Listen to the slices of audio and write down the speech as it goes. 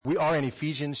are in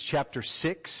Ephesians chapter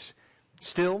 6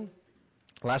 still.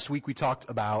 Last week we talked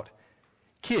about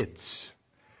kids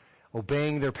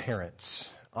obeying their parents,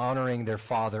 honoring their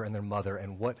father and their mother,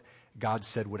 and what God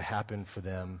said would happen for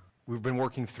them. We've been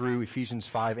working through Ephesians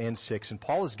 5 and 6, and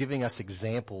Paul is giving us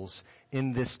examples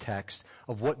in this text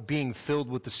of what being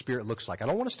filled with the Spirit looks like. I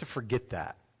don't want us to forget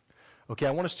that. Okay,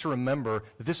 I want us to remember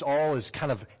that this all is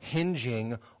kind of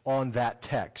hinging on that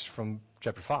text from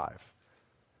chapter 5.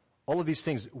 All of these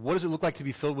things, what does it look like to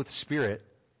be filled with the Spirit?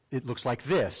 It looks like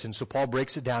this. And so Paul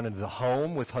breaks it down into the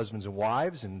home with husbands and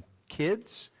wives and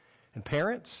kids and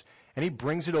parents, and he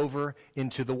brings it over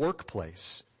into the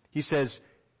workplace. He says,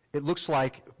 it looks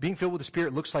like, being filled with the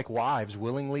Spirit looks like wives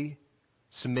willingly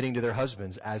submitting to their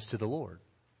husbands as to the Lord.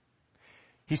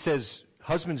 He says,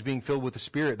 husbands being filled with the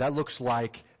Spirit, that looks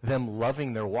like them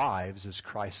loving their wives as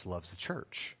Christ loves the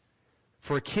church.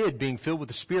 For a kid, being filled with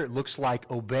the Spirit looks like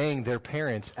obeying their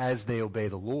parents as they obey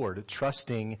the Lord,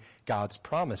 trusting God's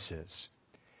promises.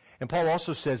 And Paul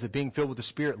also says that being filled with the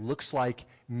Spirit looks like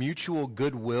mutual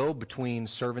goodwill between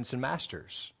servants and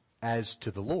masters as to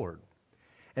the Lord.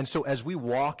 And so as we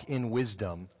walk in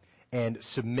wisdom and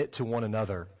submit to one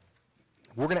another,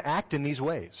 we're going to act in these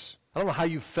ways. I don't know how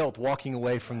you felt walking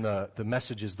away from the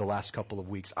messages the last couple of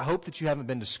weeks. I hope that you haven't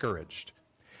been discouraged.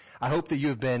 I hope that you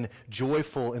have been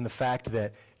joyful in the fact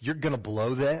that you're going to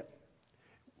blow that.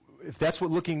 If that's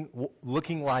what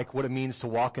looking like what it means to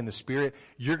walk in the Spirit,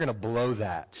 you're going to blow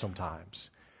that sometimes.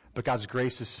 But God's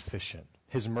grace is sufficient.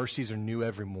 His mercies are new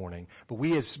every morning. But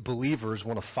we as believers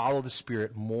want to follow the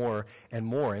Spirit more and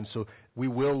more. And so we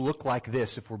will look like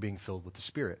this if we're being filled with the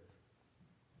Spirit.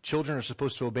 Children are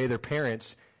supposed to obey their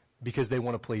parents because they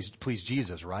want to please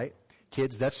Jesus, right?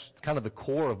 Kids, that's kind of the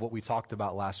core of what we talked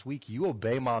about last week. You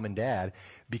obey mom and dad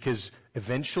because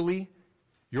eventually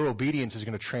your obedience is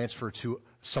going to transfer to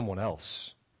someone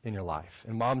else in your life.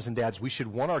 And moms and dads, we should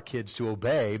want our kids to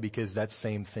obey because that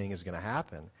same thing is going to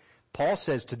happen. Paul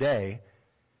says today,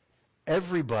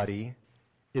 everybody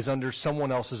is under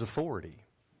someone else's authority.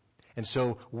 And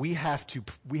so we have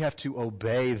to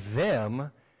obey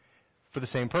them for the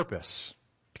same purpose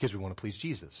because we want to please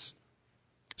Jesus.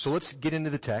 So let's get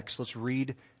into the text. Let's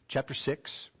read chapter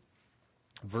 6,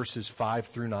 verses 5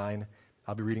 through 9.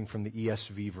 I'll be reading from the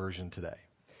ESV version today.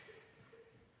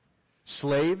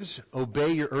 Slaves,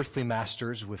 obey your earthly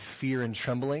masters with fear and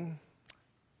trembling,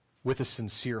 with a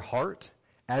sincere heart,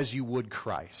 as you would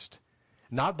Christ,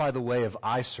 not by the way of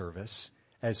eye service,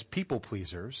 as people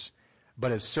pleasers,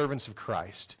 but as servants of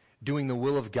Christ, doing the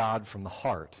will of God from the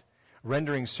heart,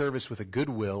 rendering service with a good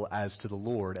will as to the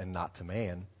Lord and not to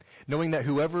man, knowing that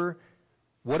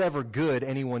whatever good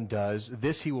anyone does,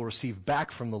 this he will receive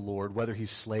back from the Lord, whether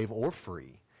he's slave or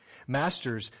free.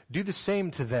 Masters, do the same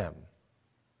to them,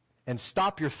 and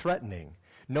stop your threatening,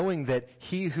 knowing that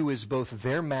he who is both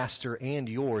their master and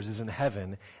yours is in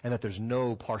heaven, and that there's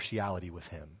no partiality with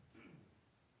him.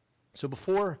 So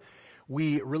before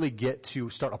we really get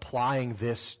to start applying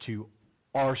this to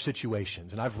our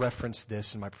situations, and I've referenced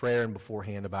this in my prayer and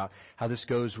beforehand about how this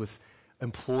goes with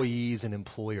employees and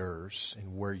employers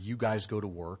and where you guys go to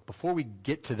work. Before we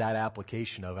get to that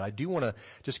application of it, I do want to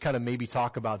just kind of maybe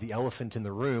talk about the elephant in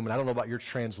the room. And I don't know about your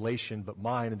translation, but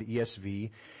mine in the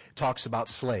ESV talks about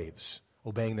slaves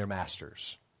obeying their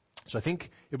masters. So I think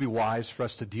it would be wise for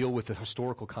us to deal with the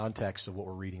historical context of what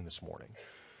we're reading this morning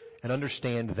and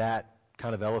understand that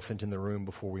kind of elephant in the room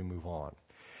before we move on.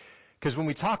 Because when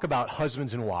we talk about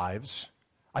husbands and wives,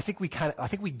 I think we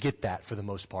get that for the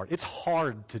most part. It's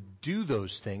hard to do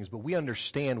those things, but we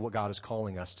understand what God is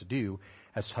calling us to do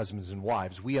as husbands and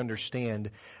wives. We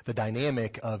understand the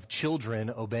dynamic of children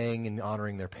obeying and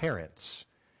honoring their parents.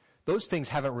 Those things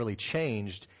haven't really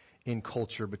changed in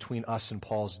culture between us and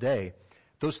Paul's day.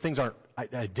 Those things aren't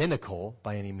identical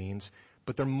by any means,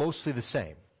 but they're mostly the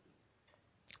same.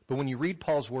 But when you read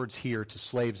Paul's words here to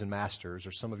slaves and masters,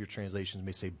 or some of your translations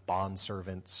may say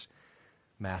bondservants,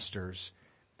 masters,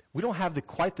 we don't have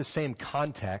quite the same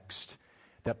context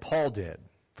that Paul did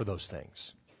for those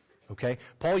things. Okay?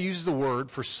 Paul uses the word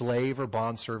for slave or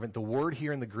bondservant. The word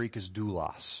here in the Greek is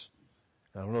doulos.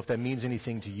 I don't know if that means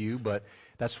anything to you, but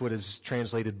that's what is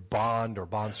translated bond or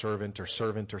bondservant or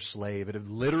servant or slave. It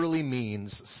literally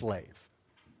means slave.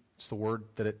 It's the word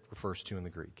that it refers to in the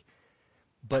Greek.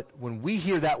 But when we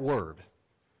hear that word,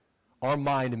 our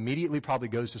mind immediately probably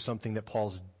goes to something that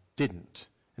Paul's didn't.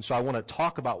 And so I want to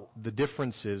talk about the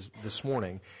differences this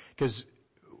morning because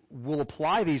we'll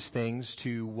apply these things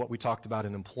to what we talked about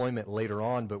in employment later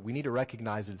on, but we need to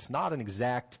recognize that it's not an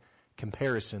exact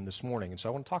comparison this morning. And so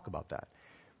I want to talk about that.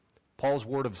 Paul's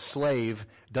word of slave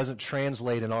doesn't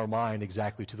translate in our mind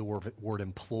exactly to the word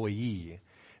employee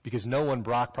because no one,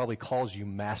 Brock, probably calls you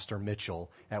Master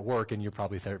Mitchell at work, and you're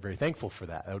probably very thankful for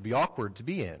that. That would be awkward to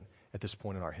be in at this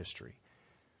point in our history.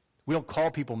 We don't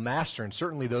call people master, and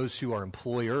certainly those who are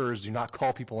employers do not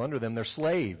call people under them. They're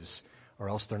slaves, or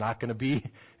else they're not going to be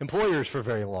employers for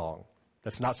very long.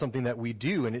 That's not something that we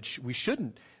do, and we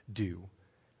shouldn't do.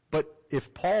 But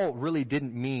if Paul really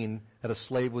didn't mean that a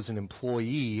slave was an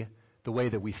employee the way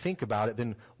that we think about it,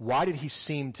 then why did he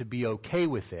seem to be okay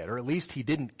with it? Or at least he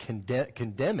didn't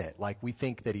condemn it like we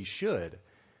think that he should.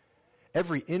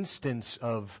 Every instance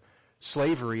of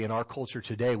slavery in our culture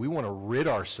today, we want to rid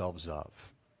ourselves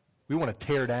of. We want to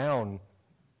tear down,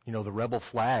 the rebel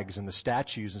flags and the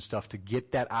statues and stuff to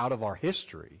get that out of our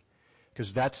history,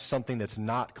 because that's something that's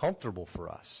not comfortable for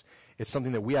us. It's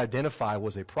something that we identify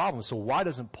was a problem. So why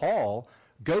doesn't Paul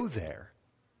go there?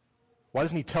 Why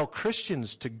doesn't he tell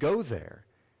Christians to go there?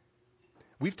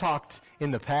 We've talked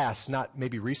in the past, not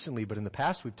maybe recently, but in the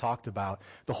past we've talked about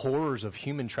the horrors of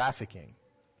human trafficking.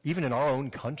 Even in our own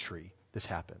country, this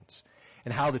happens.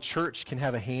 And how the church can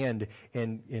have a hand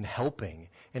in helping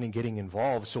and in getting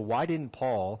involved. So why didn't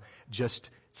Paul just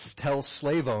tell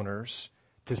slave owners,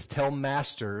 to tell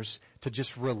masters to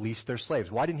just release their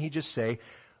slaves? Why didn't he just say,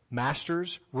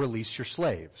 masters, release your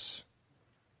slaves?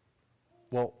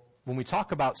 Well, when we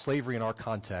talk about slavery in our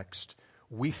context,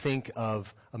 we think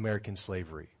of American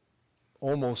slavery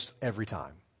almost every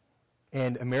time.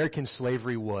 And American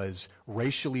slavery was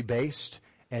racially based,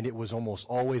 and it was almost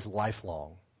always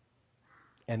lifelong.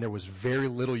 And there was very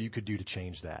little you could do to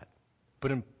change that.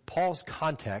 But in Paul's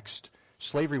context,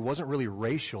 slavery wasn't really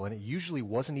racial, and it usually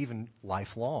wasn't even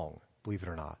lifelong, believe it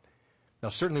or not. Now,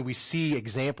 certainly we see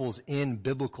examples in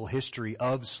biblical history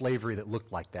of slavery that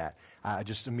looked like that. I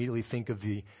just immediately think of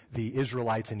the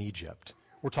Israelites in Egypt.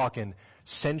 We're talking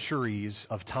centuries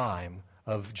of time,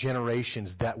 of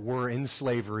generations that were in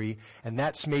slavery, and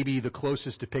that's maybe the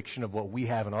closest depiction of what we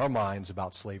have in our minds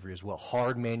about slavery as well.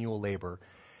 Hard manual labor,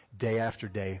 day after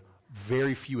day,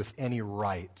 very few, if any,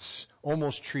 rights,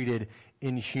 almost treated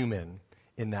inhuman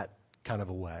in that kind of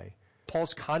a way.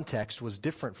 Paul's context was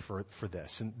different for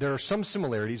this. And there are some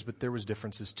similarities, but there was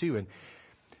differences too. And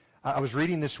I was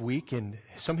reading this week, and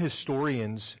some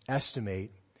historians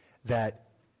estimate that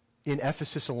in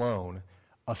Ephesus alone,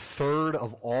 a third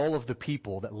of all of the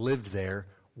people that lived there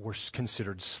were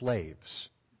considered slaves.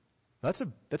 That's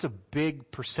a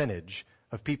big percentage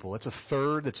of people. That's a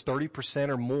third, that's 30%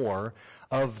 or more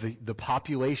of the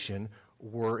population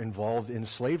were involved in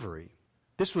slavery.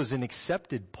 This was an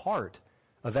accepted part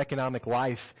of economic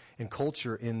life and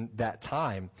culture in that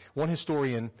time. One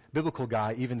historian, biblical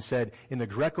guy, even said in the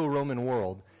Greco-Roman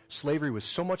world, slavery was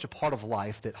so much a part of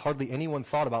life that hardly anyone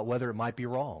thought about whether it might be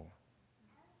wrong.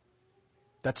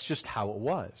 That's just how it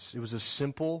was. It was a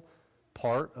simple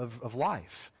part of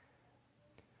life.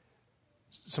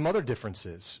 Some other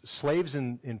differences. Slaves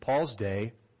in Paul's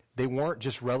day, they weren't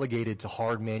just relegated to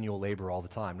hard manual labor all the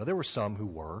time. Now, there were some who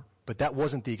were, but that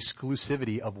wasn't the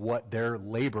exclusivity of what their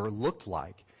labor looked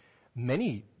like.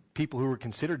 Many people who were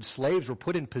considered slaves were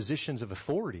put in positions of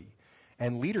authority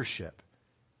and leadership.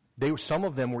 Some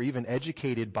of them were even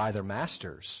educated by their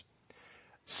masters.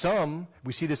 Some,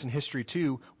 we see this in history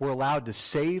too, were allowed to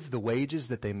save the wages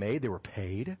that they made. They were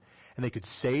paid, and they could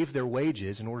save their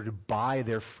wages in order to buy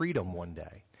their freedom one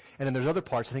day. And then there's other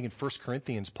parts, I think in 1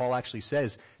 Corinthians, Paul actually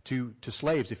says to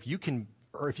slaves, if you can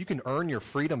earn your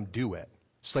freedom, do it.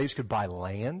 Slaves could buy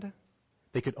land.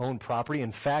 They could own property.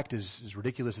 In fact, as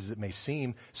ridiculous as it may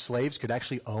seem, slaves could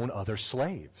actually own other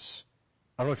slaves.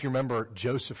 I don't know if you remember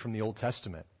Joseph from the Old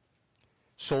Testament.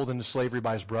 Sold into slavery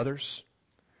by his brothers.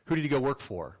 Who did he go work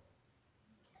for?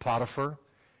 Potiphar.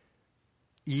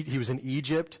 He was in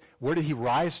Egypt. Where did he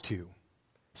rise to?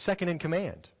 Second in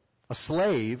command. A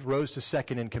slave rose to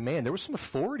second in command. There was some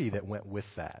authority that went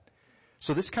with that.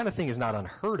 So this kind of thing is not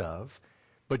unheard of.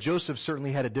 But Joseph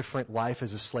certainly had a different life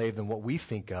as a slave than what we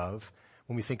think of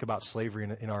when we think about slavery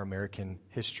in our American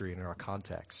history and in our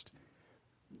context.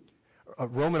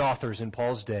 Roman authors in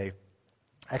Paul's day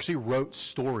actually wrote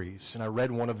stories, and I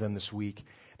read one of them this week.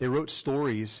 They wrote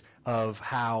stories of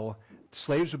how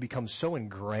slaves would become so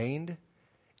ingrained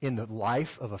in the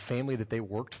life of a family that they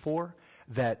worked for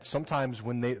that sometimes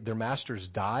when their masters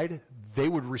died, they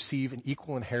would receive an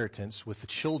equal inheritance with the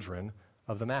children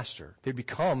of the master. They'd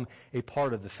become a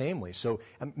part of the family. So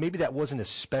maybe that wasn't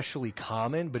especially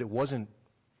common, but it wasn't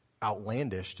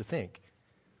outlandish to think.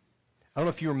 I don't know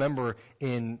if you remember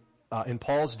in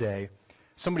Paul's day,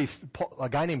 a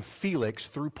guy named Felix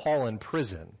threw Paul in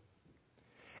prison.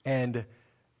 And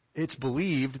it's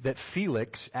believed that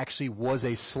Felix actually was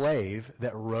a slave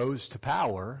that rose to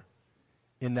power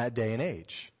in that day and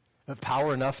age.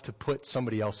 Power enough to put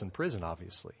somebody else in prison,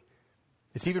 obviously.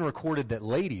 It's even recorded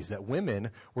that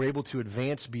women were able to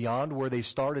advance beyond where they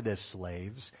started as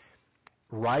slaves,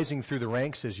 rising through the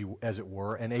ranks as it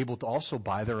were, and able to also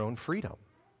buy their own freedom.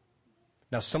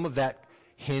 Now, some of that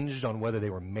hinged on whether they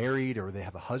were married or they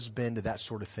have a husband, that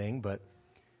sort of thing, but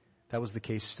that was the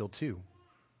case still too.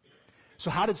 So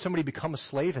how did somebody become a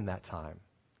slave in that time?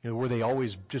 Were they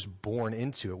always just born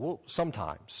into it? Well,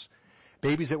 sometimes.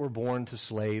 Babies that were born to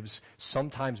slaves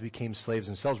sometimes became slaves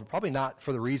themselves, but probably not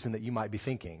for the reason that you might be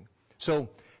thinking. So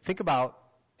think about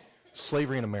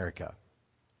slavery in America.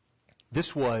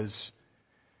 This was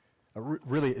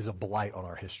really is a blight on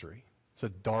our history. It's a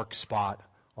dark spot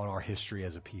on our history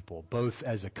as a people, both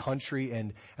as a country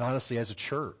and honestly as a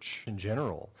church in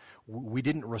general. We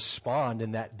didn't respond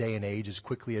in that day and age as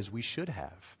quickly as we should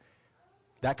have.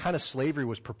 That kind of slavery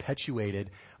was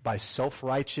perpetuated by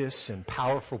self-righteous and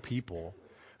powerful people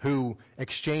who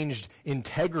exchanged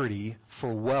integrity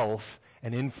for wealth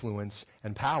and influence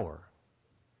and power.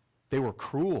 They were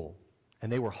cruel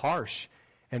and they were harsh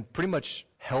and pretty much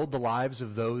held the lives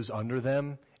of those under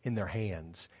them in their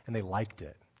hands, and they liked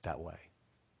it that way.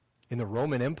 In the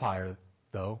Roman Empire,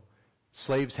 though,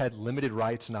 slaves had limited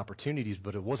rights and opportunities,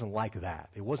 but it wasn't like that.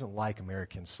 It wasn't like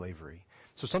American slavery.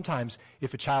 So sometimes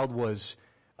if a child was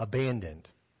abandoned,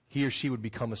 he or she would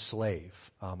become a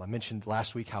slave. I mentioned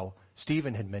last week how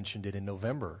Stephen had mentioned it in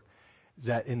November,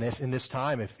 that in this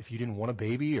time, if you didn't want a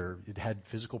baby or it had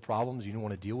physical problems you didn't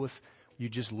want to deal with, you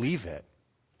just leave it.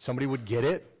 Somebody would get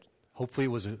it. Hopefully it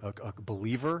was a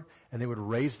believer, and they would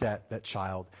raise that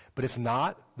child. But if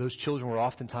not, those children were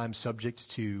oftentimes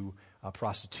subject to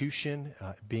prostitution,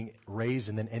 being raised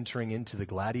and then entering into the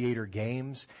gladiator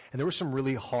games. And there were some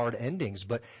really hard endings,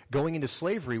 but going into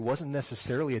slavery wasn't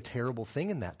necessarily a terrible thing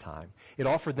in that time. It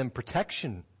offered them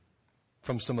protection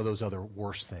from some of those other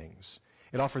worse things.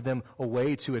 It offered them a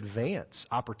way to advance,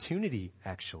 opportunity,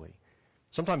 actually.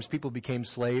 Sometimes people became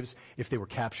slaves if they were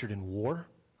captured in war,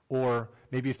 or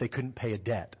maybe if they couldn't pay a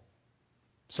debt.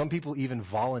 Some people even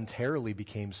voluntarily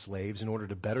became slaves in order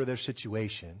to better their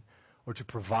situation or to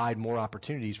provide more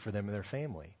opportunities for them and their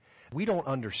family. We don't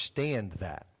understand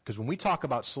that, because when we talk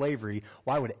about slavery,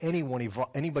 why would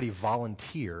anybody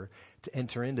volunteer to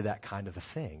enter into that kind of a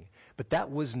thing? But that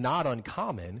was not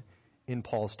uncommon in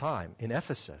Paul's time in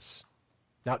Ephesus.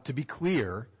 Now, to be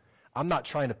clear, I'm not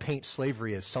trying to paint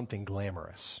slavery as something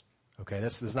glamorous. Okay,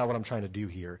 that's not what I'm trying to do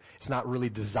here. It's not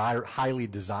really highly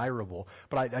desirable.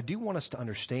 But I do want us to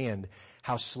understand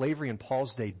how slavery in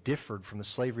Paul's day differed from the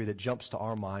slavery that jumps to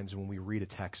our minds when we read a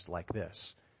text like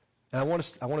this. And I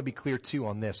want to be clear, too,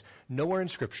 on this. Nowhere in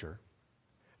Scripture,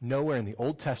 nowhere in the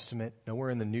Old Testament, nowhere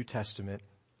in the New Testament,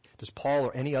 does Paul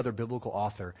or any other biblical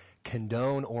author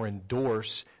condone or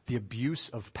endorse the abuse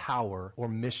of power or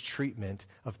mistreatment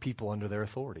of people under their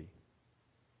authority.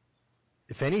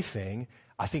 If anything,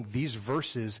 I think these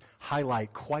verses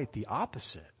highlight quite the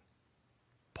opposite.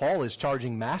 Paul is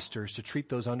charging masters to treat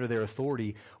those under their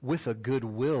authority with a good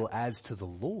will as to the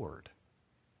Lord.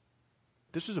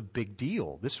 This was a big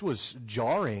deal. This was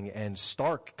jarring and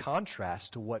stark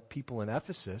contrast to what people in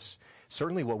Ephesus,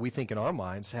 certainly what we think in our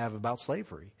minds, have about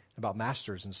slavery, about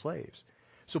masters and slaves.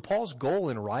 So Paul's goal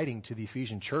in writing to the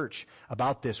Ephesian church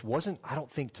about this wasn't, I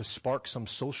don't think, to spark some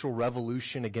social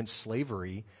revolution against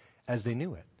slavery as they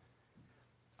knew it.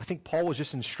 I think Paul was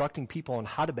just instructing people on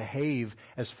how to behave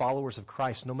as followers of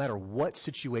Christ no matter what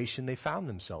situation they found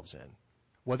themselves in.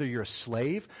 Whether you're a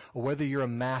slave or whether you're a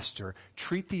master,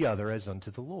 treat the other as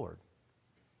unto the Lord.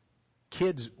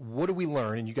 Kids, what do we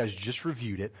learn? And you guys just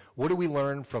reviewed it. What do we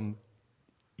learn from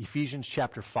Ephesians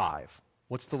chapter 5?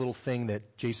 What's the little thing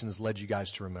that Jason has led you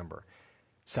guys to remember?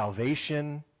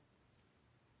 Salvation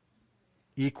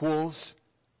equals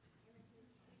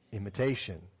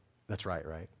imitation. That's right?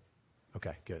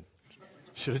 Okay, good.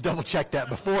 Should have double checked that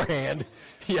beforehand.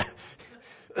 Yeah.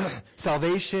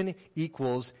 Salvation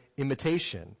equals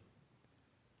imitation.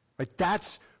 Right?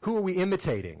 That's, who are we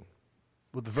imitating?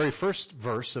 Well, the very first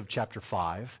verse of chapter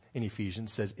 5 in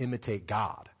Ephesians says, imitate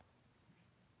God.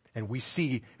 And we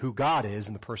see who God is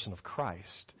in the person of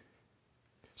Christ.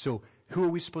 So, who are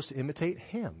we supposed to imitate?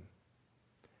 Him.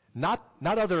 Not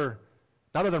other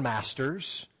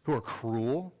masters who are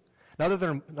cruel. Not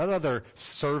other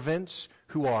servants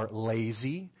who are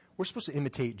lazy. We're supposed to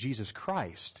imitate Jesus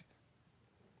Christ.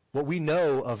 What we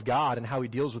know of God and how He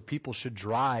deals with people should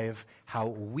drive how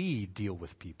we deal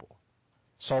with people.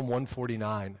 Psalm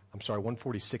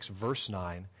 146 verse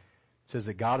 9 says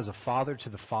that God is a father to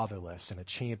the fatherless and a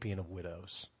champion of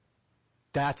widows.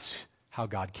 That's how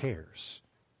God cares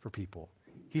for people.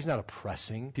 He's not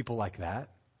oppressing people like that,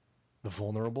 the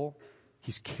vulnerable.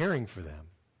 He's caring for them.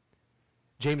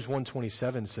 James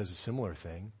 1:27 says a similar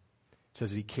thing. It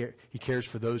says that he cares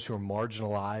for those who are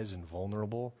marginalized and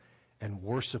vulnerable, and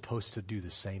we're supposed to do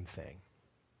the same thing.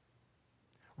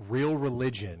 Real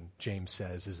religion, James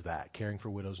says, is that, caring for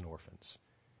widows and orphans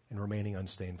and remaining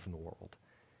unstained from the world.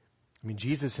 I mean,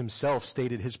 Jesus himself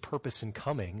stated his purpose in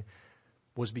coming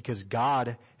was because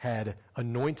God had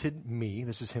anointed me.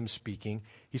 This is him speaking.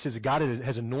 He says that God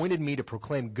has anointed me to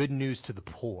proclaim good news to the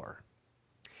poor.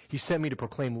 He sent me to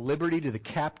proclaim liberty to the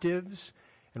captives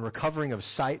and recovering of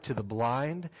sight to the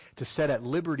blind, to set at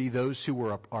liberty those who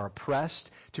are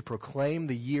oppressed, to proclaim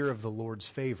the year of the Lord's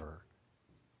favor.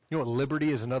 You know what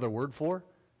liberty is another word for?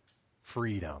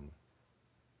 Freedom.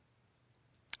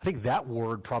 I think that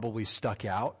word probably stuck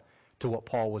out to what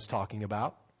Paul was talking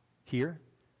about here.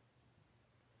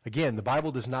 Again, the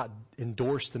Bible does not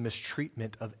endorse the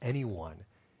mistreatment of anyone.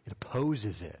 It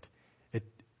opposes it. It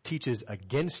teaches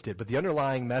against it. But the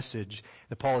underlying message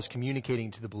that Paul is communicating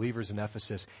to the believers in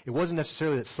Ephesus, it wasn't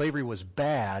necessarily that slavery was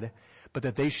bad, but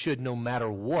that they should, no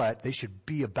matter what, they should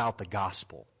be about the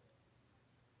gospel.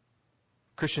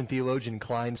 Christian theologian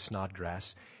Klein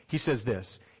Snodgrass, he says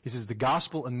this. He says, the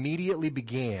gospel immediately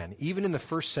began, even in the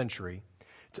first century,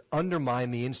 to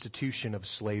undermine the institution of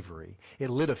slavery.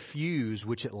 It lit a fuse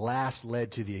which at last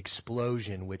led to the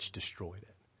explosion which destroyed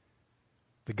it.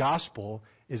 The gospel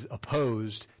is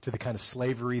opposed to the kind of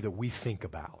slavery that we think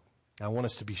about. I want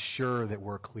us to be sure that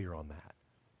we're clear on that.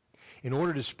 In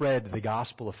order to spread the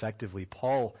gospel effectively,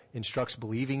 Paul instructs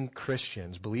believing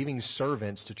Christians, believing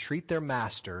servants to treat their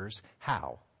masters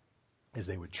how? As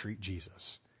they would treat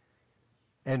Jesus.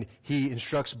 And he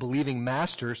instructs believing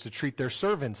masters to treat their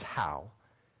servants how?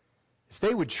 As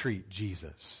they would treat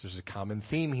Jesus. There's a common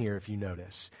theme here if you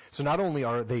notice. So not only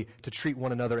are they to treat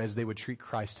one another as they would treat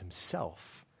Christ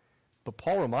himself, but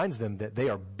Paul reminds them that they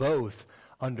are both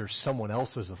under someone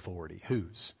else's authority.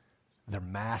 Whose? Their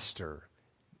master.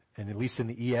 And at least in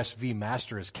the ESV,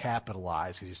 master is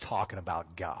capitalized because he's talking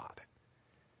about God.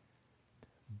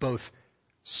 Both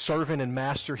servant and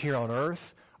master here on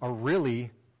earth are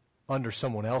really under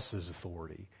someone else's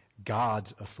authority,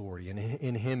 God's authority, and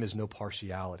in him is no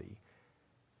partiality.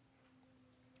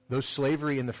 Though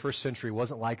slavery in the first century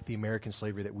wasn't like the American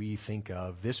slavery that we think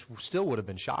of, this still would have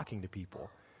been shocking to people.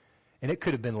 And it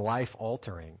could have been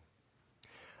life-altering.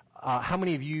 How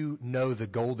many of you know the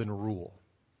Golden Rule?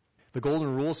 The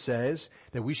Golden Rule says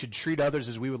that we should treat others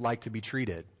as we would like to be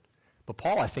treated. But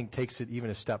Paul, I think, takes it even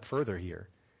a step further here.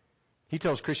 He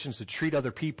tells Christians to treat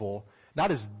other people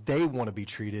not as they want to be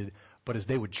treated, but as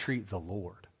they would treat the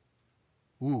Lord.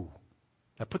 Ooh,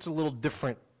 that puts a little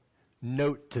different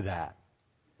note to that.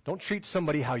 Don't treat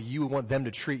somebody how you want them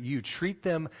to treat you. Treat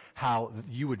them how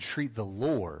you would treat the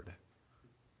Lord,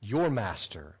 your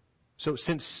master. So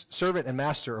since servant and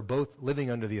master are both living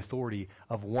under the authority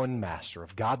of one master,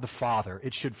 of God the Father,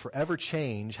 it should forever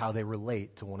change how they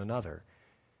relate to one another.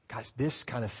 Guys, this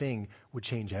kind of thing would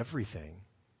change everything.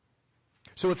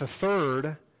 So if a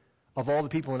third of all the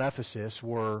people in Ephesus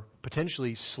were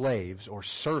potentially slaves or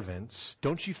servants,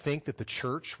 don't you think that the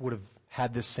church would have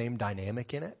had this same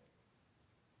dynamic in it?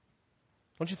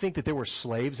 Don't you think that there were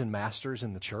slaves and masters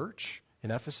in the church in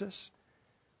Ephesus?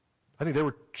 I think there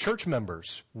were church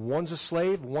members. One's a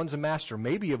slave, one's a master,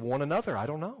 maybe of one another. I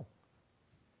don't know.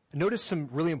 Notice some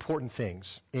really important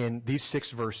things in these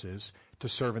 6 verses to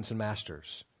servants and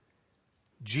masters.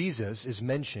 Jesus is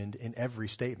mentioned in every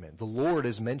statement. The Lord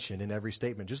is mentioned in every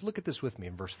statement. Just look at this with me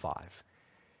in verse 5.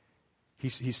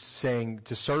 He's saying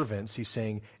to servants, he's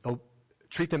saying,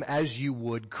 treat them as you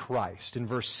would Christ. In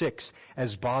verse 6,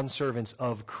 as bondservants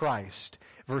of Christ.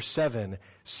 Verse 7,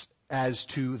 as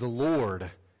to the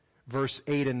Lord. Verse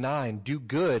 8 and 9, do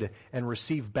good and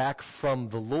receive back from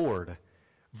the Lord.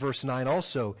 Verse 9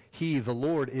 also, he, the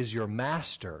Lord, is your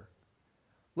master.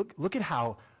 Look at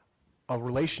how a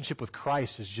relationship with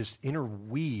Christ is just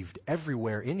interweaved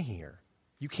everywhere in here.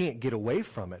 You can't get away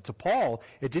from it. To Paul,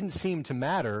 it didn't seem to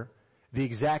matter the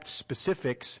exact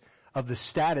specifics of the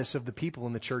status of the people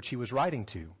in the church he was writing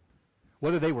to.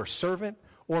 Whether they were servant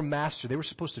or master, they were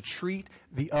supposed to treat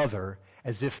the other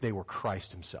as if they were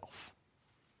Christ himself.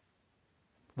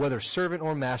 Whether servant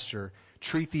or master,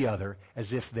 treat the other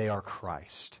as if they are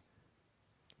Christ.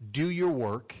 Do your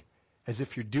work as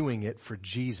if you're doing it for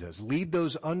Jesus. Lead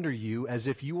those under you as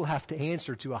if you will have to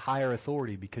answer to a higher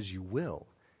authority, because you will.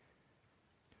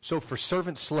 So for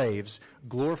servant slaves,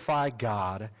 glorify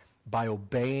God by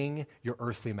obeying your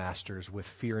earthly masters with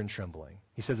fear and trembling.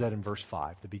 He says that in verse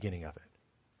 5, the beginning of it.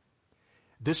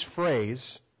 This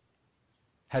phrase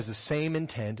has the same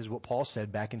intent as what Paul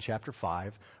said back in chapter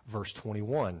 5, verse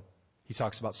 21. He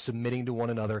talks about submitting to one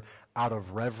another out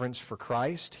of reverence for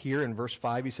Christ. Here in verse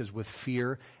 5, he says, with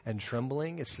fear and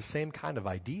trembling. It's the same kind of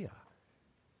idea.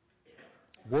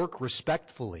 Work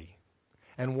respectfully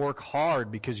and work hard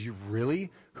because who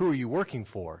are you working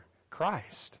for?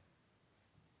 Christ.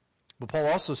 But Paul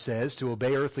also says to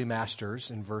obey earthly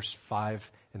masters in verse 5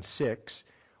 and 6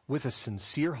 with a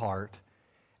sincere heart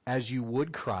as you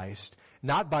would Christ,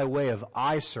 not by way of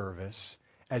eye service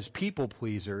as people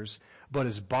pleasers, but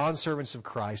as bondservants of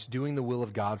Christ, doing the will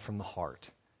of God from the heart.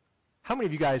 How many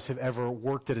of you guys have ever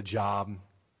worked at a job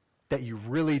that you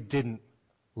really didn't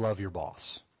love your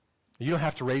boss? You don't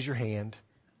have to raise your hand.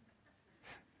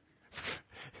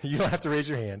 You don't have to raise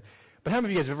your hand. But how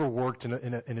many of you guys have ever worked in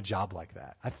a job like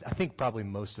that? I think probably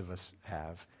most of us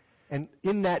have. And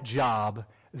in that job,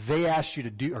 they asked you to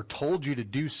do or told you to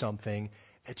do something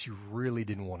that you really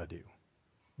didn't want to do.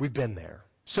 We've been there.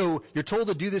 So you're told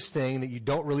to do this thing that you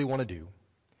don't really want to do.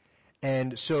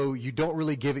 And so you don't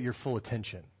really give it your full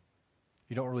attention.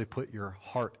 You don't really put your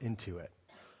heart into it.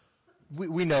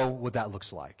 We know what that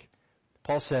looks like.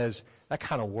 Paul says that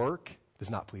kind of work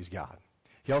does not please God.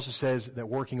 He also says that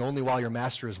working only while your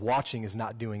master is watching is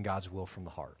not doing God's will from the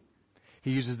heart.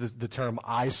 He uses the term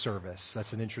eye service.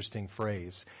 That's an interesting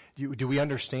phrase. Do we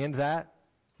understand that?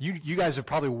 You guys have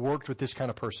probably worked with this kind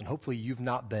of person. Hopefully you've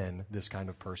not been this kind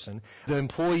of person. The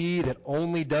employee that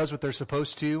only does what they're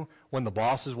supposed to when the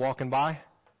boss is walking by.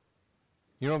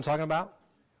 You know what I'm talking about?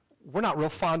 We're not real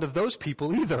fond of those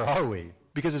people either, are we?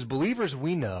 Because as believers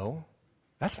we know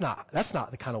that's not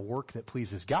the kind of work that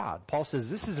pleases God. Paul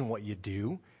says this isn't what you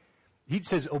do. He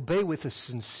says obey with a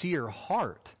sincere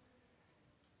heart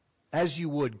as you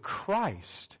would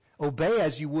Christ. Obey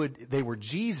as you would they were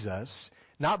Jesus,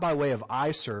 not by way of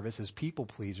eye service as people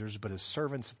pleasers, but as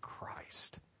servants of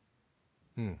Christ.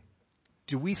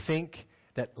 Do we think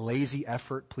that lazy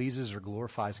effort pleases or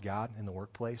glorifies God in the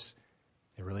workplace?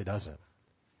 It really doesn't.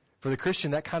 For the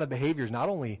Christian, that kind of behavior not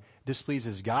only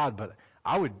displeases God, but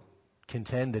I would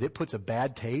contend that it puts a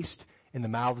bad taste in the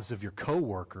mouths of your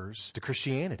coworkers to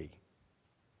Christianity.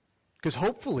 Because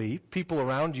hopefully people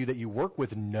around you that you work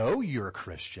with know you're a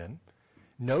Christian,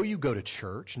 know you go to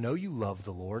church, know you love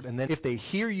the Lord, and then if they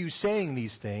hear you saying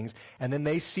these things and then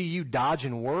they see you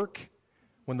dodging work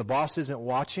when the boss isn't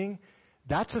watching,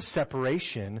 that's a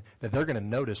separation that they're going to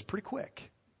notice pretty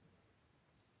quick.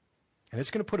 And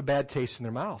it's going to put a bad taste in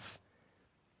their mouth.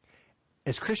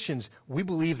 As Christians, we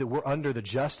believe that we're under the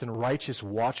just and righteous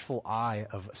watchful eye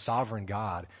of sovereign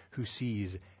God who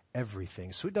sees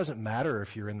everything. So it doesn't matter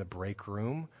if you're in the break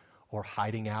room or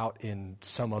hiding out in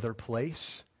some other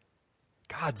place.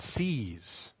 God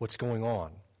sees what's going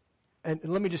on. And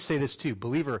let me just say this too.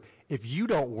 Believer, if you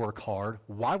don't work hard,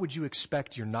 why would you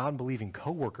expect your non-believing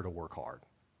coworker to work hard?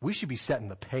 We should be setting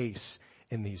the pace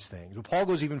in these things. But Paul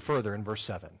goes even further in verse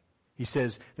 7. He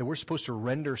says that we're supposed to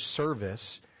render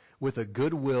service with a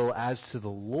good will as to the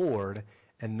Lord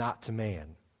and not to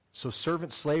man. So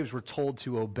servant slaves were told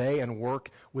to obey and work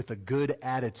with a good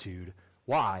attitude.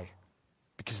 Why?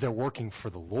 Because they're working for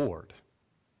the Lord,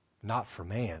 not for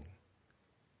man.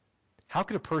 How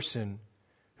could a person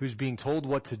who's being told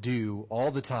what to do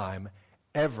all the time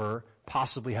ever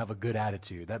possibly have a good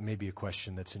attitude? That may be a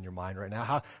question that's in your mind right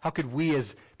now. How could we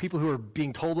as people who are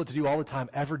being told what to do all the time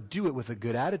ever do it with a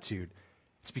good attitude?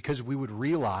 It's because we would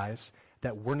realize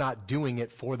that we're not doing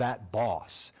it for that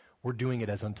boss. We're doing it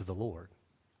as unto the Lord.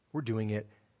 We're doing it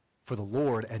for the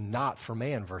Lord and not for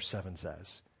man, verse 7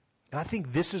 says. And I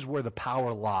think this is where the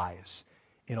power lies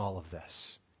in all of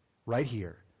this. Right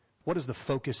here. What is the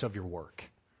focus of your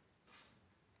work?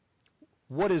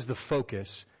 What is the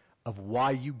focus of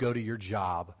why you go to your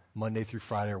job Monday through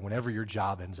Friday or whenever your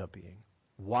job ends up being?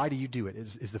 Why do you do it?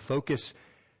 Is the focus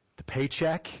the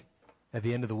paycheck at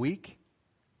the end of the week?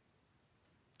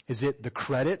 Is it the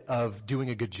credit of doing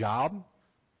a good job?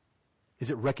 Is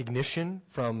it recognition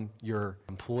from your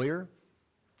employer?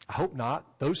 I hope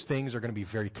not. Those things are going to be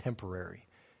very temporary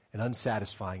and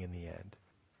unsatisfying in the end.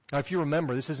 Now, if you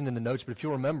remember, this isn't in the notes, but if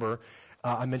you'll remember,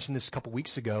 I mentioned this a couple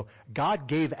weeks ago, God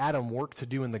gave Adam work to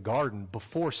do in the garden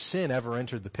before sin ever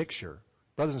entered the picture.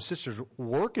 Brothers and sisters,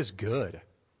 work is good.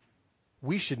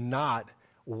 We should not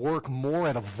work more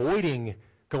at avoiding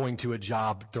going to a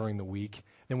job during the week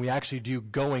than we actually do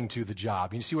going to the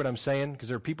job. You see what I'm saying? Because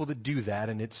there are people that do that,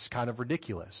 and it's kind of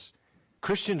ridiculous.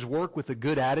 Christians work with a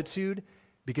good attitude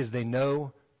because they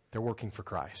know they're working for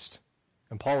Christ.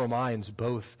 And Paul reminds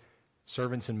both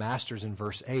servants and masters in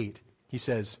verse 8. He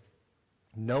says,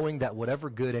 knowing that whatever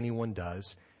good anyone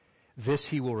does, this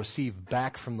he will receive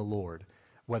back from the Lord,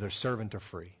 whether servant or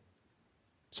free.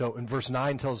 So in verse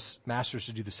 9 tells masters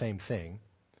to do the same thing.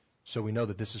 So we know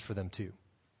that this is for them too.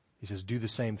 He says, do the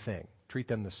same thing. Treat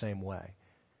them the same way.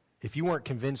 If you weren't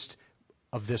convinced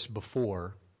of this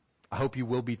before, I hope you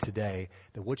will be today,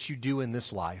 that what you do in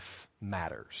this life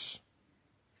matters.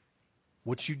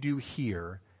 What you do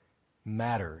here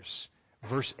matters.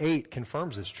 Verse 8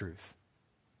 confirms this truth.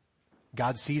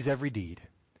 God sees every deed,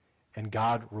 and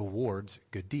God rewards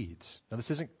good deeds. Now,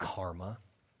 this isn't karma.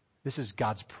 This is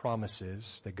God's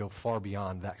promises that go far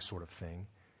beyond that sort of thing.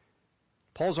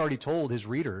 Paul's already told his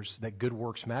readers that good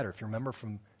works matter. If you remember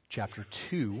from chapter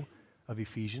 2 of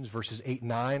Ephesians, verses 8 and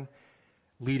 9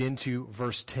 lead into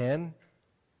verse 10.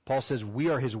 Paul says, we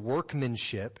are his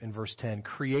workmanship, in verse 10,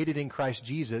 created in Christ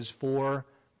Jesus for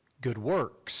good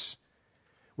works,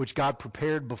 which God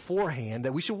prepared beforehand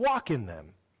that we should walk in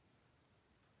them.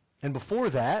 And before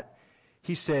that,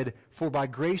 he said, for by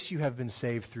grace you have been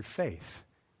saved through faith.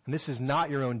 And this is not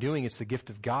your own doing, it's the gift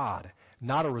of God,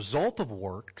 not a result of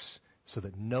works, so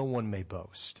that no one may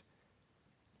boast.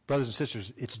 Brothers and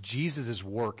sisters, it's Jesus'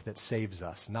 work that saves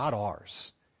us, not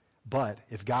ours. But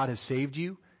if God has saved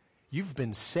you, you've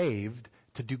been saved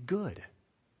to do good.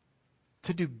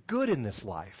 To do good in this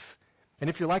life.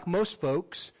 And if you're like most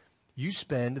folks, you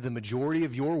spend the majority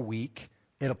of your week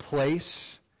in a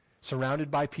place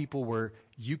surrounded by people where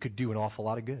you could do an awful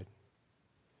lot of good.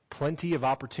 Plenty of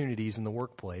opportunities in the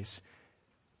workplace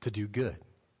to do good.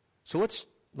 So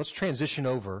let's transition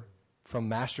over from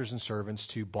masters and servants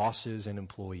to bosses and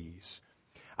employees.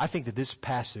 I think that this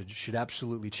passage should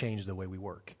absolutely change the way we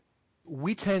work.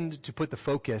 We tend to put the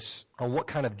focus on what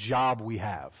kind of job we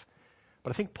have.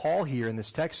 But I think Paul here in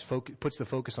this text puts the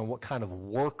focus on what kind of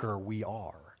worker we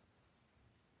are.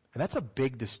 And that's a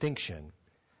big distinction.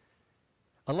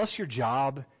 Unless your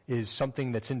job is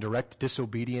something that's in direct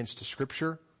disobedience to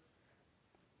Scripture,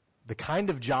 the kind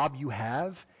of job you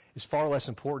have is far less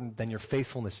important than your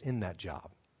faithfulness in that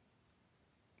job.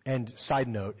 And side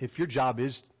note, if your job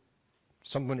is,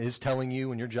 someone is telling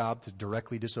you in your job to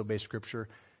directly disobey Scripture,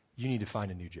 you need to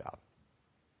find a new job.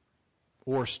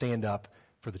 Or stand up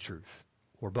for the truth.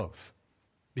 Or both.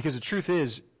 Because the truth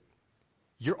is,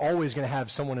 you're always going to have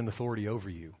someone in authority over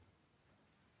you.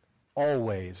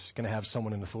 Always going to have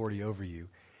someone in authority over you.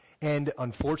 And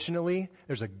unfortunately,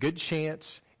 there's a good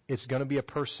chance it's going to be a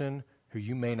person who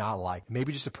you may not like.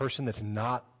 Maybe just a person that's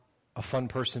not a fun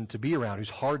person to be around, who's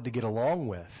hard to get along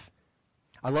with.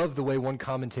 I love the way one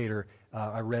commentator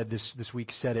I read this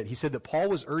week said it. He said that Paul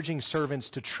was urging servants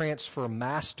to transfer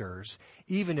masters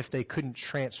even if they couldn't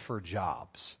transfer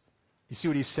jobs. You see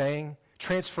what he's saying?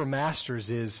 Transfer masters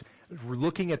is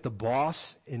looking at the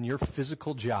boss in your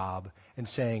physical job and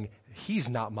saying, he's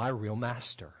not my real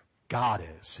master. God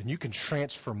is. And you can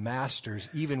transfer masters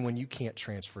even when you can't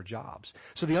transfer jobs.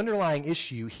 So the underlying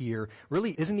issue here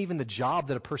really isn't even the job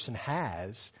that a person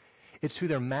has. It's who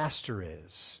their master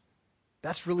is.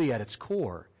 That's really at its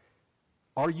core.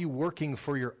 Are you working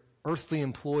for your earthly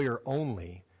employer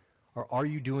only, or are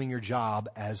you doing your job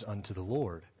as unto the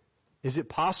Lord? Is it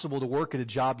possible to work at a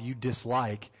job you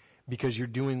dislike because you're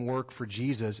doing work for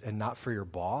Jesus and not for your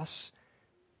boss?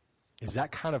 Is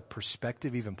that kind of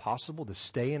perspective even possible, to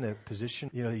stay in a position,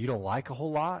 that you don't like a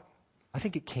whole lot? I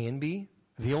think it can be.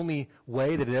 The only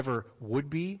way that it ever would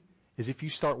be is if you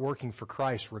start working for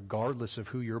Christ regardless of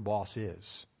who your boss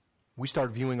is. We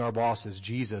start viewing our boss as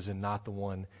Jesus and not the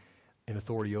one in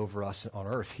authority over us on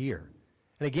earth here.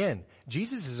 And again,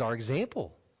 Jesus is our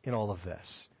example in all of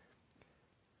this.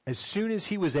 As soon as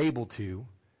he was able to,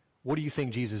 what do you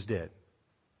think Jesus did?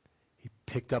 He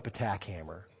picked up a tack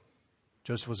hammer.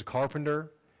 Joseph was a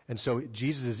carpenter, and so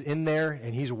Jesus is in there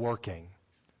and he's working.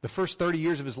 The first 30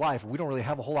 years of his life, we don't really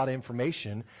have a whole lot of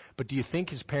information, but do you think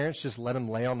his parents just let him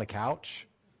lay on the couch?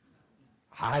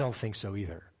 I don't think so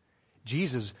either.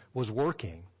 Jesus was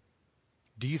working.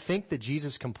 Do you think that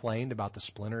Jesus complained about the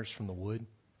splinters from the wood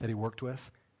that he worked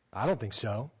with? I don't think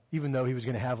so, even though he was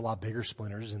going to have a lot bigger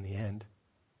splinters in the end.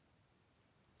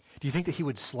 Do you think that he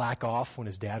would slack off when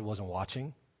his dad wasn't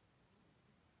watching?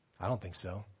 I don't think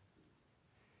so.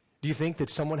 Do you think that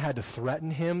someone had to threaten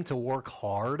him to work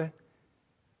hard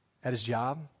at his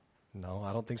job? No,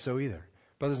 I don't think so either.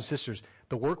 Brothers and sisters,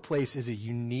 the workplace is a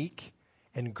unique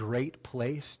and great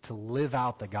place to live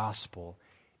out the gospel,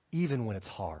 even when it's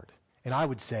hard. And I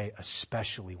would say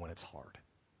especially when it's hard.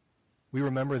 We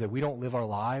remember that we don't live our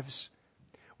lives,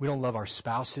 we don't love our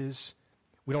spouses,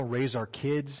 we don't raise our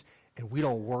kids, and we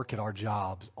don't work at our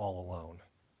jobs all alone.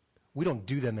 We don't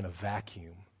do them in a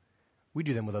vacuum. We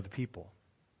do them with other people.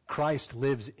 Christ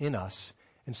lives in us,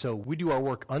 and so we do our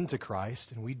work unto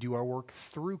Christ, and we do our work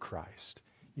through Christ.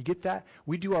 You get that?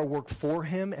 We do our work for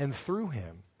him and through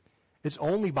him. It's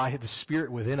only by the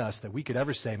Spirit within us that we could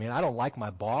ever say, man, I don't like my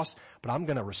boss, but I'm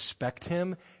going to respect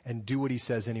him and do what he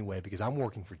says anyway because I'm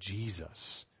working for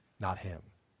Jesus, not him.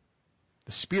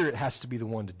 The Spirit has to be the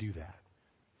one to do that.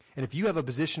 And if you have a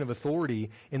position of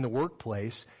authority in the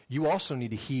workplace, you also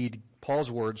need to heed Paul's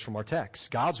words from our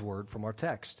text, God's word from our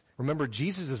text. Remember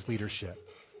Jesus' leadership.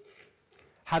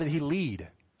 How did he lead?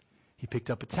 He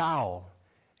picked up a towel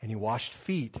and he washed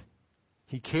feet.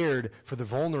 He cared for the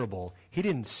vulnerable. He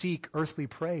didn't seek earthly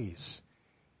praise.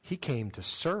 He came to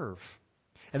serve.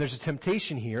 And there's a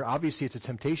temptation here. Obviously, it's a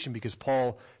temptation because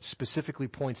Paul specifically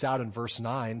points out in verse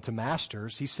 9 to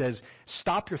masters. He says,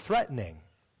 stop your threatening.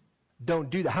 Don't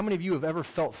do that. How many of you have ever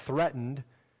felt threatened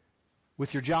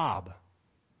with your job?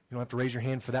 You don't have to raise your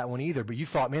hand for that one either. But you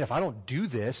thought, man, if I don't do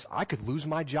this, I could lose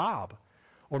my job.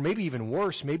 Or maybe even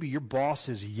worse, maybe your boss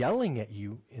is yelling at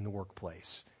you in the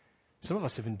workplace. Some of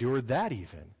us have endured that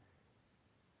even.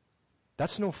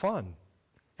 That's no fun.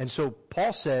 And so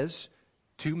Paul says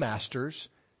to masters,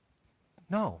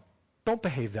 no, don't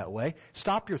behave that way.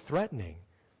 Stop your threatening.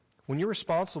 When you're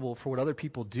responsible for what other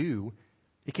people do,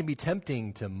 it can be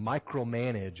tempting to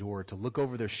micromanage or to look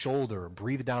over their shoulder or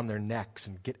breathe down their necks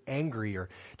and get angry or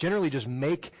generally just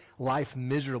make life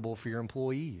miserable for your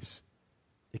employees.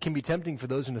 It can be tempting for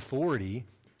those in authority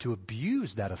to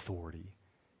abuse that authority,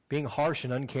 being harsh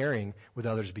and uncaring with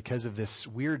others because of this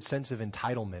weird sense of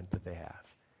entitlement that they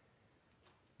have.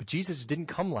 But Jesus didn't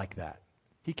come like that.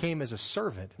 He came as a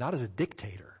servant, not as a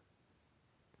dictator.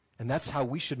 And that's how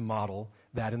we should model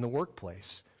that in the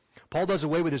workplace. Paul does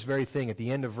away with this very thing at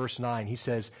the end of verse 9. He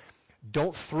says,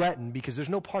 don't threaten because there's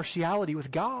no partiality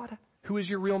with God, who is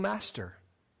your real master.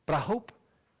 But I hope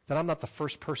that I'm not the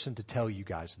first person to tell you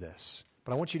guys this.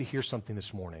 But I want you to hear something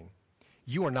this morning.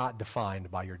 You are not defined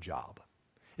by your job.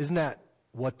 Isn't that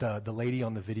what the lady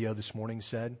on the video this morning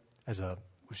said?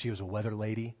 She was a weather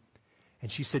lady.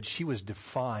 And she said she was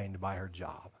defined by her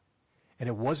job. And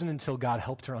it wasn't until God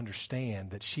helped her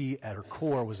understand that she, at her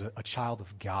core, was a child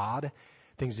of God,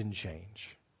 things didn't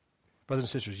change. Brothers and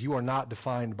sisters, you are not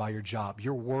defined by your job.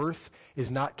 Your worth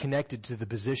is not connected to the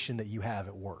position that you have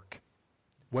at work.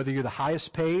 Whether you're the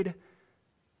highest paid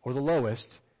or the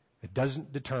lowest, it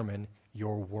doesn't determine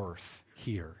your worth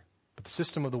here. But the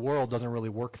system of the world doesn't really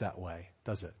work that way,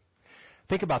 does it?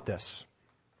 Think about this.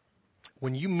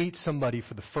 When you meet somebody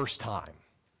for the first time,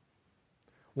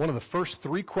 one of the first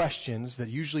 3 questions that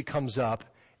usually comes up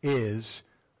is,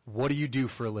 what do you do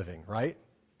for a living, right?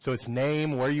 So it's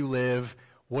name, where you live,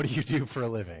 what do you do for a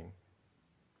living?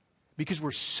 Because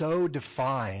we're so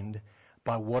defined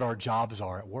by what our jobs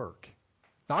are at work.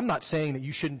 Now, I'm not saying that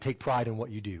you shouldn't take pride in what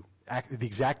you do. The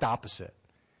exact opposite.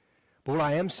 But what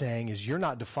I am saying is you're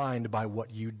not defined by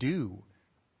what you do.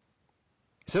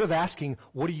 Instead of asking,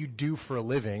 what do you do for a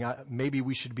living, maybe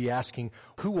we should be asking,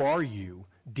 who are you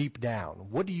deep down?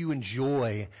 What do you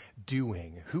enjoy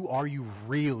doing? Who are you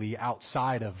really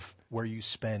outside of where you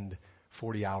spend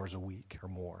 40 hours a week or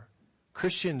more?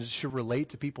 Christians should relate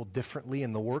to people differently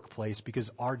in the workplace because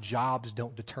our jobs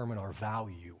don't determine our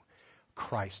value.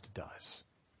 Christ does.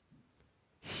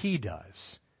 He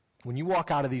does. When you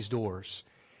walk out of these doors,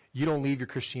 you don't leave your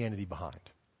Christianity behind.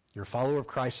 You're a follower of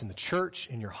Christ in the church,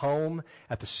 in your home,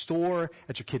 at the store,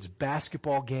 at your kids'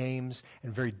 basketball games,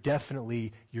 and very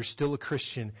definitely you're still a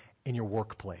Christian in your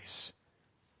workplace.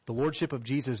 The Lordship of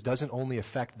Jesus doesn't only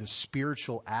affect the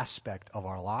spiritual aspect of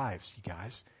our lives, you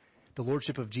guys. The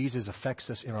Lordship of Jesus affects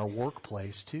us in our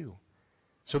workplace too.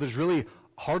 So there's really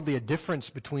hardly a difference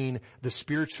between the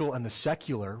spiritual and the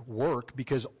secular work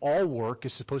because all work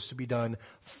is supposed to be done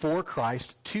for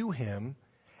Christ, to Him,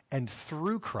 and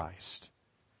through Christ.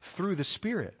 Through the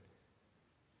Spirit.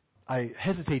 I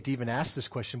hesitate to even ask this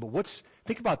question, but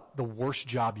think about the worst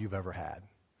job you've ever had.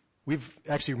 We've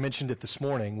actually mentioned it this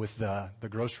morning with the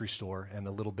grocery store and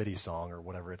the Little Bitty song or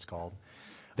whatever it's called.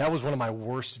 That was one of my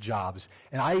worst jobs.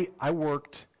 And I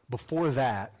worked, before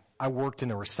that, I worked in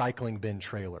a recycling bin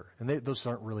trailer. And those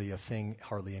aren't really a thing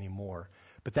hardly anymore.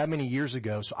 But that many years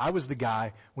ago, so I was the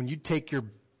guy, when you'd take your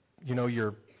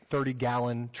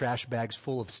 30-gallon trash bags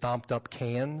full of stomped up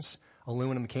cans,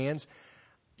 aluminum cans,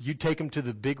 you'd take them to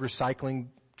the big recycling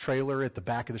trailer at the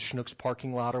back of the Schnucks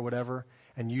parking lot or whatever,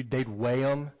 and they'd weigh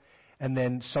them, and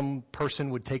then some person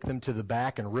would take them to the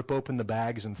back and rip open the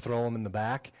bags and throw them in the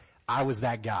back. I was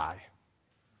that guy.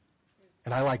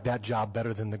 And I liked that job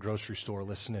better than the grocery store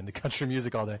listening to country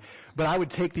music all day. But I would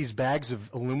take these bags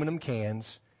of aluminum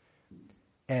cans,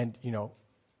 and,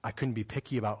 I couldn't be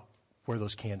picky about where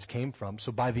those cans came from.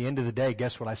 So by the end of the day,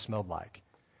 guess what I smelled like?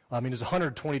 It was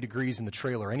 120 degrees in the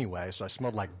trailer anyway, so I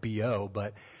smelled like BO,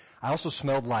 but I also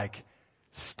smelled like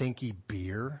stinky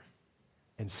beer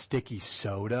and sticky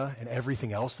soda and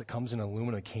everything else that comes in an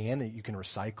aluminum can that you can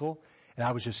recycle. And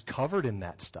I was just covered in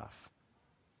that stuff.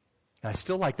 And I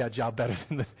still like that job better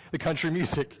than the country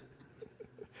music.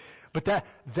 But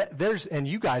and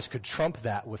you guys could trump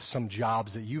that with some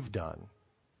jobs that you've done.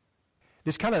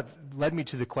 This kind of led me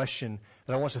to the question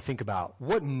that I want us to think about.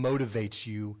 What motivates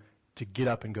you to get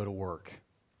up and go to work?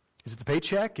 Is it the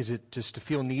paycheck? Is it just to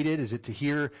feel needed? Is it to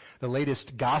hear the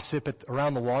latest gossip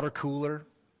around the water cooler?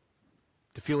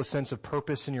 To feel a sense of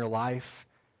purpose in your life?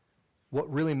 What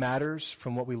really matters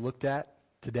from what we looked at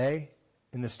today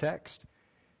in this text?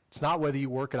 It's not whether you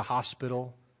work at a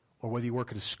hospital or whether you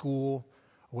work at a school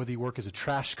or whether you work as a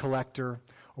trash collector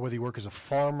or whether you work as a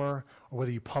farmer or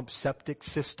whether you pump septic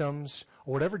systems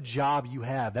or whatever job you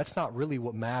have. That's not really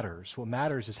what matters. What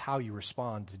matters is how you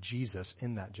respond to Jesus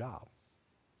in that job.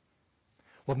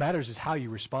 What matters is how you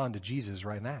respond to Jesus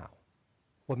right now.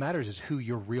 What matters is who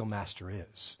your real master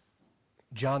is.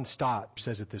 John Stott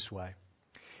says it this way.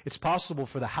 It's possible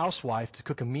for the housewife to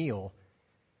cook a meal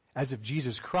as if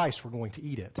Jesus Christ were going to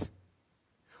eat it,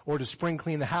 or to spring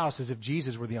clean the house as if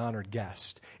Jesus were the honored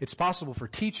guest. It's possible for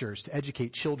teachers to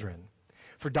educate children,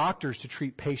 for doctors to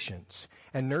treat patients,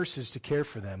 and nurses to care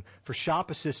for them, for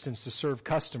shop assistants to serve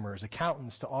customers,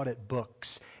 accountants to audit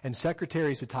books, and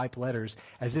secretaries to type letters,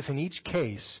 as if in each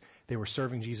case they were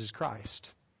serving Jesus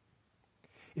Christ.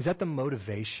 Is that the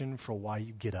motivation for why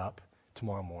you get up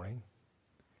tomorrow morning?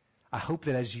 I hope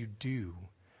that as you do,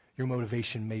 your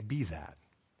motivation may be that.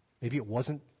 Maybe it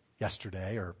wasn't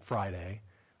yesterday or Friday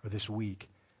or this week,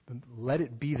 but let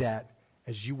it be that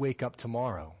as you wake up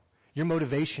tomorrow. Your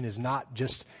motivation is not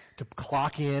just to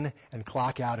clock in and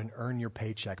clock out and earn your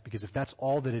paycheck, because if that's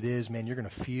all that it is, man, you're going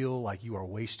to feel like you are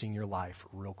wasting your life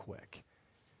real quick.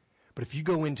 But if you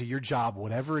go into your job,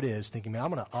 whatever it is, thinking, man,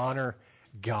 I'm going to honor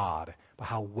God by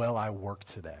how well I work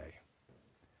today,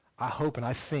 I hope and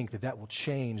I think that will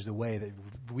change the way that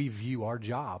we view our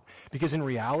job. Because in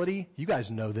reality, you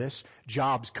guys know this,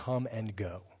 jobs come and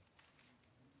go.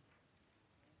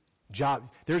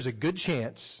 There's a good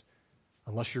chance,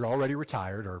 unless you're already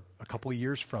retired or a couple of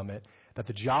years from it, that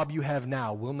the job you have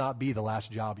now will not be the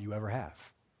last job you ever have.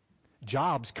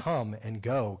 Jobs come and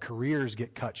go. Careers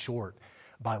get cut short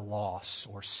by loss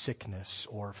or sickness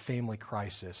or family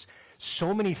crisis.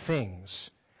 So many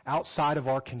things outside of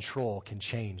our control can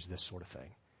change this sort of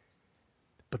thing.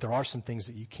 But there are some things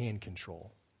that you can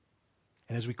control.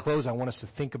 And as we close, I want us to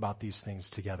think about these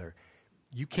things together.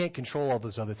 You can't control all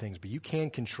those other things, but you can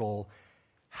control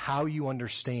how you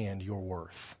understand your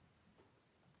worth.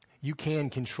 You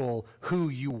can control who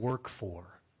you work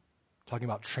for. Talking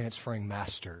about transferring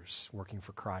masters, working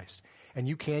for Christ. And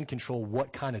you can control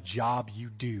what kind of job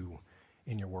you do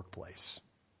in your workplace.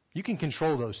 You can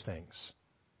control those things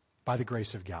by the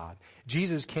grace of God.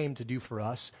 Jesus came to do for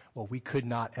us what we could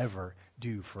not ever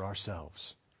do for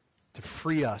ourselves. To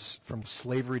free us from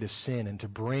slavery to sin and to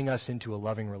bring us into a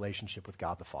loving relationship with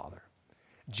God the Father.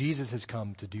 Jesus has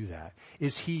come to do that.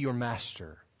 Is he your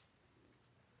master?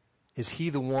 Is he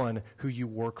the one who you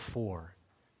work for?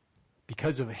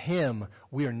 Because of him,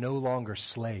 we are no longer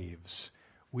slaves.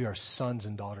 We are sons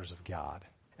and daughters of God.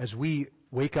 As we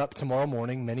wake up tomorrow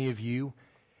morning, many of you,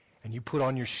 and you put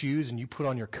on your shoes and you put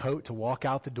on your coat to walk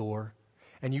out the door,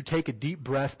 and you take a deep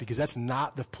breath because that's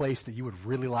not the place that you would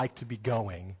really like to be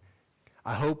going,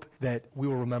 I hope that we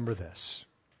will remember this.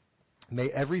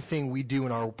 May everything we do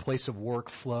in our place of work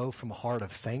flow from a heart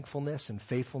of thankfulness and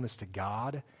faithfulness to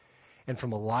God and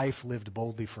from a life lived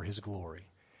boldly for his glory.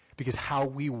 Because how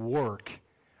we work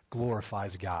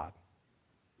glorifies God.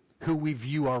 Who we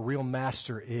view our real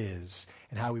master is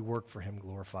and how we work for him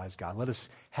glorifies God. Let us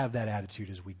have that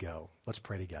attitude as we go. Let's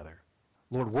pray together.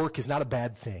 Lord, work is not a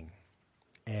bad thing.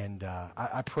 And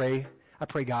I pray,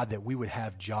 God, that we would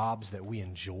have jobs that we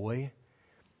enjoy.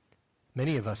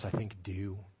 Many of us, I think,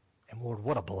 do. And Lord,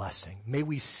 what a blessing. May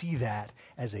we see that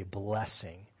as a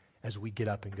blessing as we get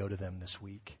up and go to them this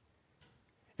week.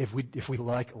 If we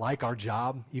like our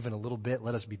job even a little bit,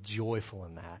 let us be joyful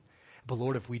in that. But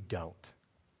Lord, if we don't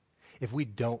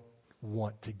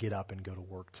want to get up and go to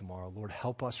work tomorrow, Lord,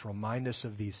 help us, remind us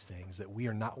of these things, that we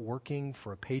are not working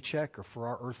for a paycheck or for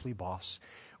our earthly boss.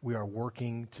 We are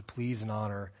working to please and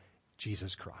honor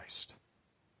Jesus Christ.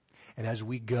 And as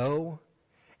we go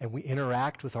and we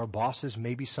interact with our bosses,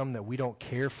 maybe some that we don't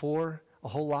care for a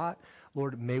whole lot,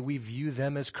 Lord, may we view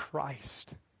them as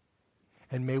Christ.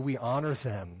 And may we honor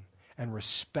them and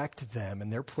respect them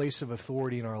and their place of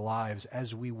authority in our lives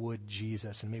as we would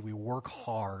Jesus. And may we work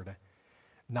hard,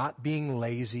 not being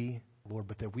lazy, Lord,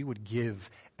 but that we would give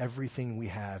everything we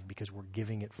have because we're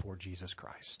giving it for Jesus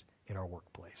Christ in our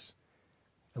workplace.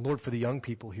 And Lord, for the young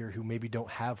people here who maybe don't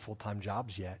have full-time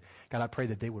jobs yet, God, I pray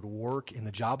that they would work in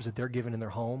the jobs that they're given in their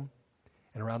home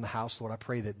and around the house. Lord, I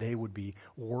pray that they would be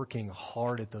working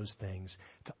hard at those things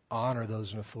to honor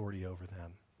those in authority over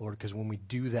them. Lord, because when we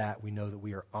do that, we know that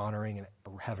we are honoring and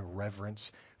have a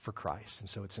reverence for Christ. And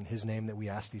so it's in his name that we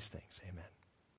ask these things. Amen.